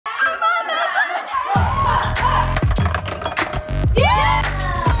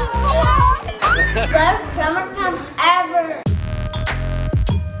Summertime ever.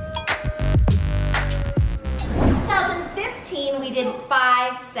 2015, we did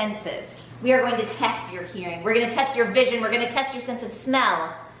 5 senses. We are going to test your hearing. We're going to test your vision. We're going to test your sense of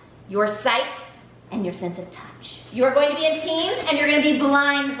smell, your sight, and your sense of touch. You are going to be in teams, and you're going to be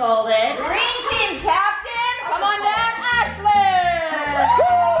blindfolded. Green team captain, come on down, Ashley.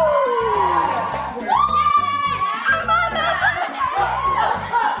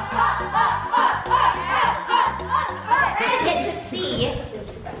 Get to see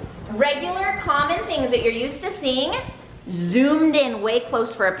regular, common things that you're used to seeing, zoomed in way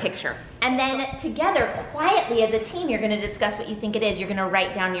close for a picture. And then together, quietly as a team, you're gonna discuss what you think it is. You're gonna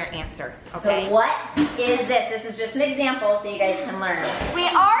write down your answer, okay? So what is this? This is just an example so you guys can learn. We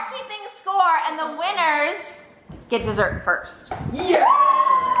are keeping score, and the winners get dessert first. Yeah!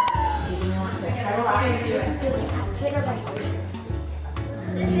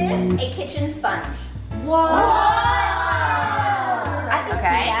 This is a kitchen sponge. Whoa! I can see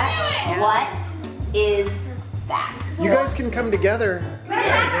that. What is that? You guys can come together.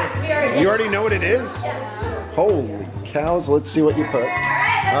 You already know what it is? Holy cows, let's see what you put. All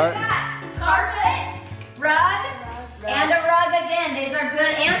right, carpet, rug, and a rug again. These are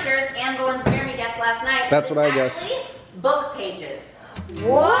good answers. And the ones Jeremy guessed last night. That's what I guessed. Book pages.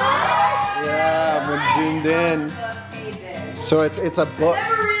 What? Yeah, when zoomed in. Book pages. So it's a book.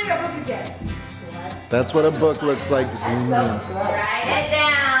 Never read a book again. That's what a book looks like zoomed in. Write it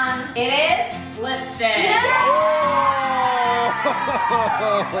down. It is lipstick. Yeah.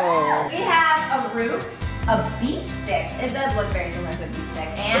 We have a root, a beef stick. It does look very similar to a beef stick.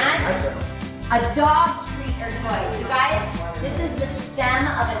 And a dog treat or toy. You guys, this is the stem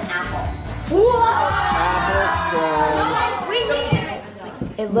of an apple. Apple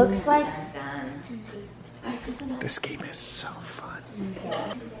stone. It looks like This game is so fun.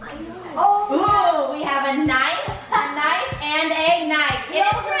 Ooh, we have a knife, and a knife. It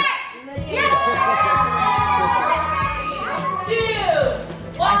is correct. Yeah. 2,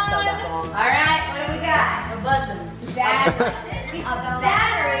 1. All right, what do we got? A button. A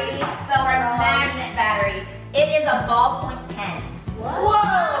battery. Spell our magnet battery. It is a ballpoint pen.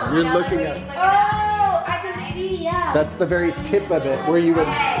 Whoa. You're looking at. Oh, I can see, yeah. That's the very tip of it where you would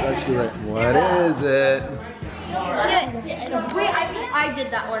actually write. What is it? Wait, I did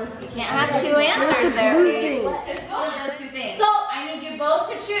that one. You can't have 2 answers there. It's one of those 2 things. So I need you both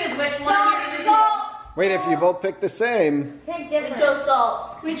to choose which one you're going to do. Wait, if you both pick the same. Pick different. We chose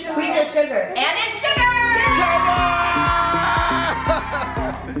salt. We chose sugar. And it's sugar!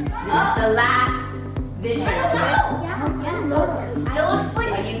 This is the last vision. It looks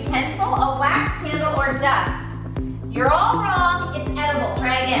like a utensil, a wax candle, or dust. You're all wrong. It's edible.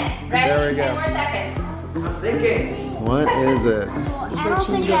 Try again. Ready? There we go. 10 more seconds. I'm thinking. What is it? I don't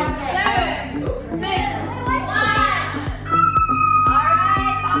think that's it. 7, 6, 1. All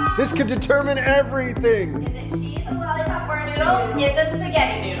right. This could determine everything. Is it cheese, a lollipop, or a noodle? It's a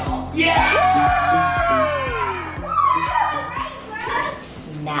spaghetti noodle. Yeah!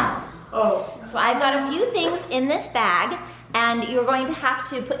 Smell. Oh. So I've got a few things in this bag, and you're going to have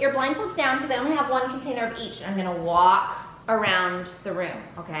to put your blindfolds down because I only have 1 container of each. And I'm gonna walk around the room,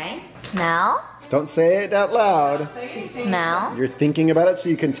 okay? Smell. Don't say it out loud. Smell. You're thinking about it so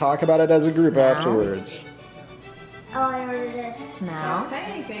you can talk about it as a group afterwards. Oh, I ordered this. Smell. Say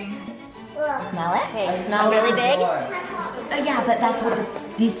anything. Smell it. Okay, smell really big. Yeah, but that's what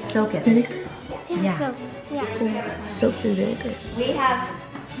these soak in. Yeah. So, Soaked in vinegar. We have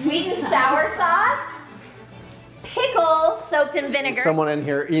sweet and sour sauce, pickles soaked in vinegar. Someone in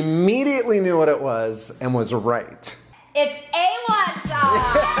here immediately knew what it was and was right. It's A1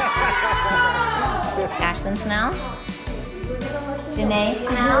 sauce. Ashlyn smell. Janae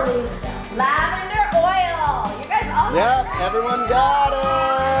smell. Lavender oil. You guys all Yep, everyone got it.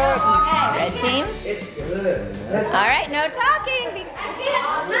 Okay, red team. It's good. All right, no talking. I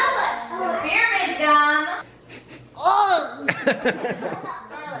can't smell it. Spearmint gum. Oh.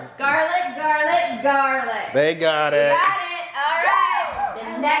 Garlic, garlic, garlic. They got it. Got it. All right. The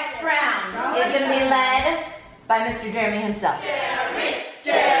next round is going to be led by Mr. Jeremy himself.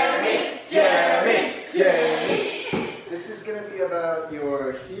 Jeremy. This is going to be about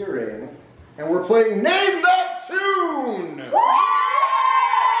your hearing, and we're playing Name That Tune.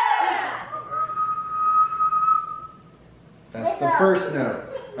 That's the first note.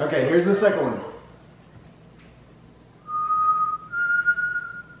 Okay, here's the second one.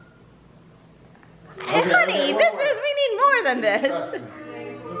 Hey, honey, we need more than this.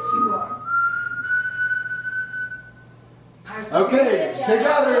 Okay,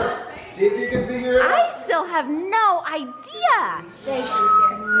 together. See if you can figure it out. I still have no idea.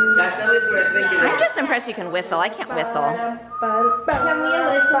 That's at least what I think it I'm is. just impressed you can whistle. I can't whistle. Can we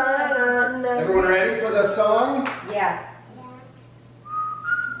listen? Everyone ready for the song? Yeah.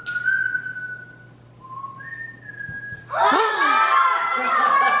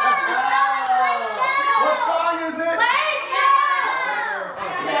 What song is it?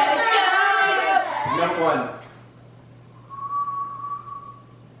 Note 1.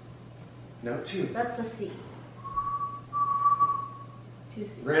 Note 2. That's a C.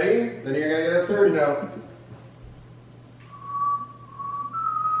 Ready? Then you're gonna get a third note.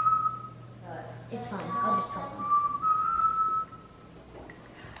 It's fine. I'll just tell them.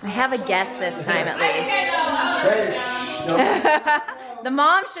 I have a guess this time at least. Hey, shh, don't- The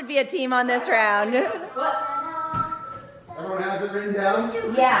mom should be a team on this round. Everyone has it written down?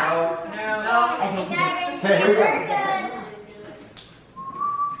 Yeah. No. I think Okay, here we go.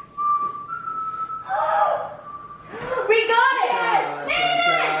 we got it!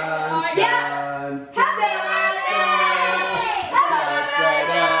 Yeah.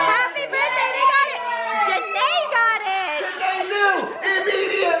 Happy birthday, they got it! Janae got it!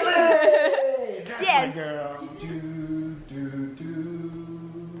 Immediately! Yes. Girl. Do, do,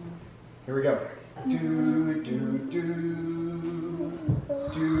 do. Here we go. Do, do, do.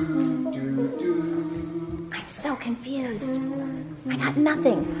 Do, do, do. I'm so confused. I got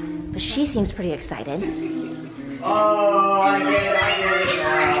nothing, but she seems pretty excited. Oh, I get it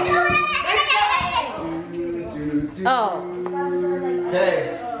now. Oh.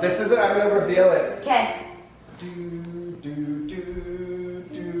 Okay, this is it. I'm gonna reveal it. Okay. Do, do, do,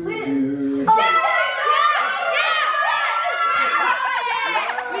 do, do.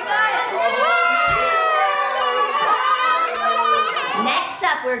 Next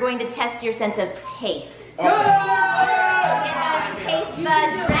up, we're going to test your sense of taste. Get those taste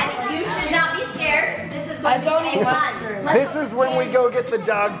buds ready. You should not be scared. This is going to be fun. This is when we go get the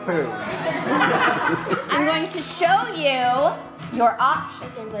dog food. I'm going to show you your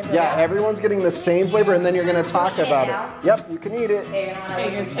options. Yeah, everyone's getting the same flavor, and then you're gonna talk about it. Yep, you can eat it.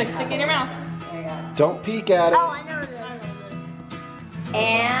 Just stick it in your mouth. Don't peek at it. Oh, I know what it is.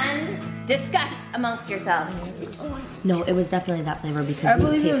 And discuss amongst yourselves. No, it was definitely that flavor because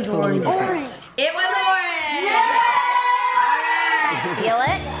these taste totally different. It was orange. Alright. Feel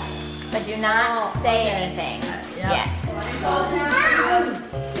it, but do not say anything yet.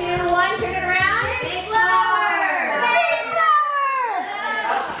 Two, one, turn it around. Big flower. Big flower.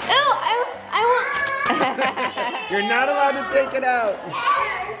 Ooh, I want. You're not allowed to take it out.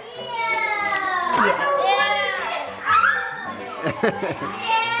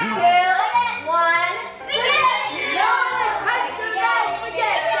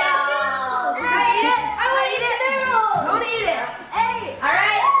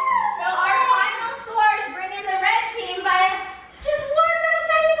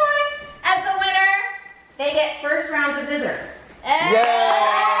 First rounds of dessert. Yay!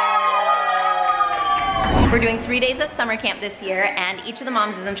 We're doing 3 days of summer camp this year, and each of the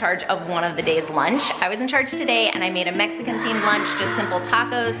moms is in charge of one of the day's lunch. I was in charge today, and I made a Mexican-themed lunch, just simple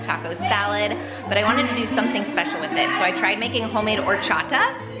tacos, taco salad, but I wanted to do something special with it, so I tried making homemade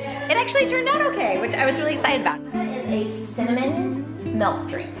horchata. It actually turned out okay, which I was really excited about. It is a cinnamon milk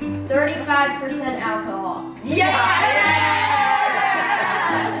drink. 35% alcohol.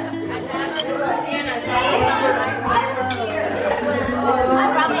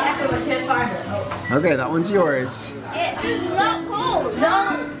 I'll probably echo with his farther. Okay, that one's yours. It's not cold.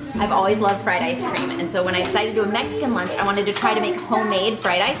 No. I've always loved fried ice cream, and so when I decided to do a Mexican lunch, I wanted to try to make homemade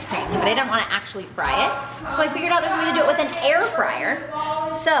fried ice cream, but I didn't want to actually fry it. So I figured out there's a way to do it with an air fryer.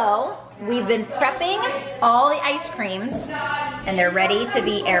 So we've been prepping all the ice creams, and they're ready to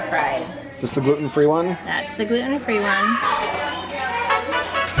be air fried. Is this the gluten-free one? That's the gluten-free one.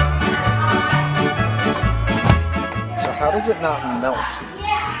 So how does it not melt?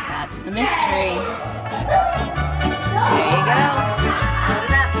 That's the mystery. There you go. Load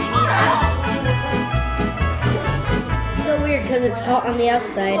it up. I need So weird because it's hot on the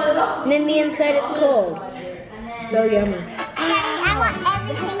outside and then the inside is cold. So yummy. I want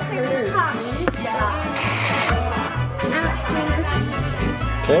everything for the top.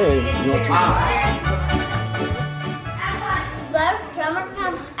 Okay, you want some? Best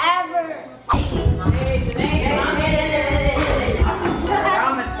summertime ever.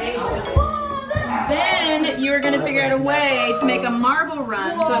 Then you are going to figure out a way to make a marble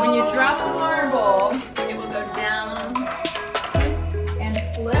run so that when you drop the marble, it will go down and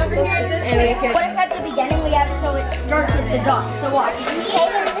flip over here this way. What if at the beginning we have so it starts with the dot? So watch.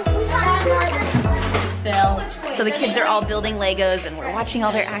 Phil. So So the kids are all building Legos and we're watching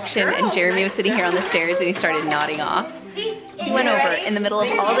all their action, and Jeremy was sitting here on the stairs and he started nodding off. He went over in the middle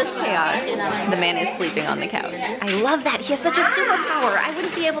of all this chaos. The man is sleeping on the couch. I love that. He has such a superpower. I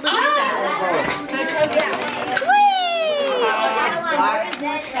wouldn't be able to do that.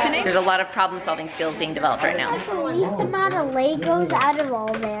 Whee! There's a lot of problem-solving skills being developed right now. That's the least amount of Legos out of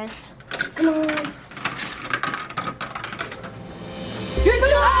all this. Come on.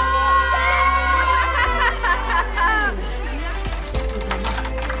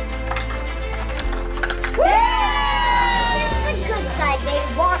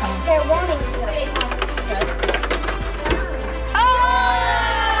 They're wanting to.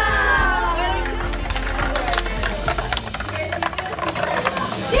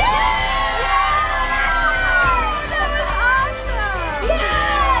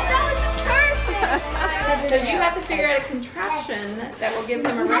 So you have to figure out a contraption that will give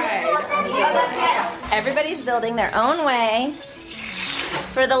them a ride on the zip line. Everybody's building their own way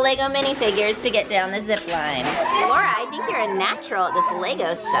for the Lego minifigures to get down the zip line. Laura, I think you're a natural at this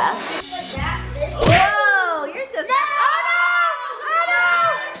Lego stuff. Whoa, yours goes. Oh no!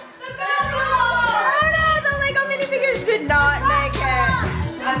 The Lego minifigures did not make it.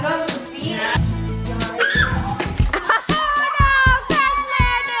 I'm going to see.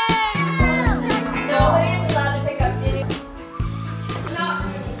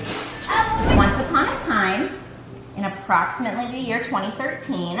 Once upon a time, in approximately the year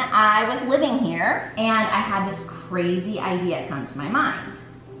 2013, I was living here and I had this crazy idea come to my mind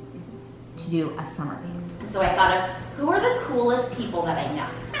to do a summer camp. So I thought of, who are the coolest people that I know?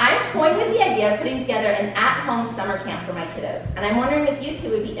 I'm toying with the idea of putting together an at-home summer camp for my kiddos, and I'm wondering if you two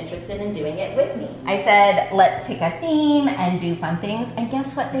would be interested in doing it with me. I said, let's pick a theme and do fun things, and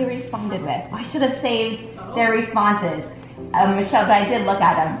guess what they responded with? I should have saved their responses. Michelle, but I did look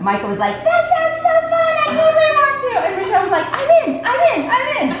at them. Michael was like, that sounds so fun, I totally want to. And Michelle was like, I'm in.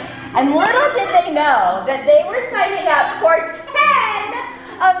 And little did they know that they were signing up for 10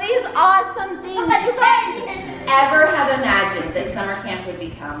 of these awesome things. You guys ever have imagined that summer camp would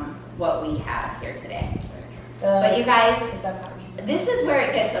become what we have here today? But you guys, this is where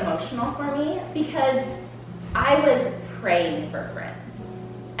it gets emotional for me, because I was praying for friends.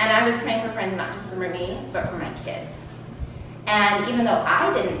 And I was praying for friends not just for me, but for my kids. And even though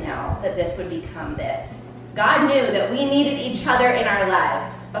I didn't know that this would become this, God knew that we needed each other in our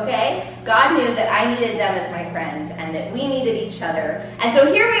lives, okay? God knew that I needed them as my friends and that we needed each other. And so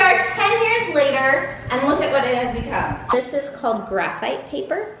here we are 10 years later, and look at what it has become. This is called graphite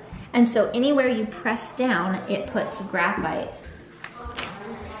paper. And so anywhere you press down, it puts graphite.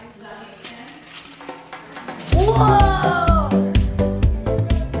 Whoa!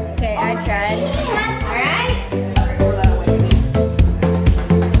 Okay, I tried. All right.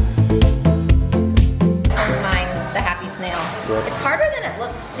 It's harder than it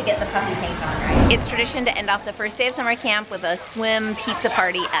looks to get the puppy paint on, right? It's tradition to end off the first day of summer camp with a swim pizza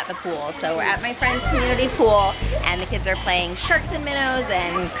party at the pool. So we're at my friend's community pool, and the kids are playing sharks and minnows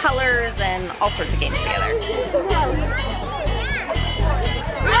and colors and all sorts of games together.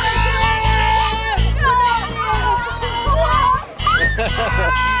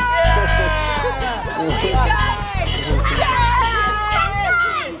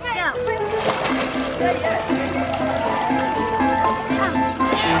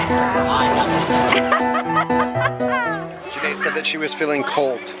 Janae said that she was feeling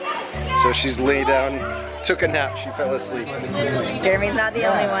cold, so she's laid down, took a nap, she fell asleep. Jeremy's not the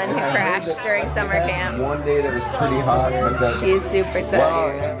only one who crashed during summer camp. One day that was pretty hot. She's super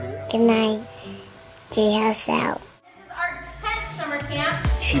tired. Good night. Treehouse out. This is our 10th summer camp.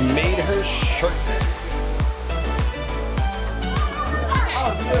 She made her shirt.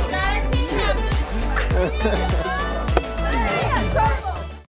 Oh, it's not a camp.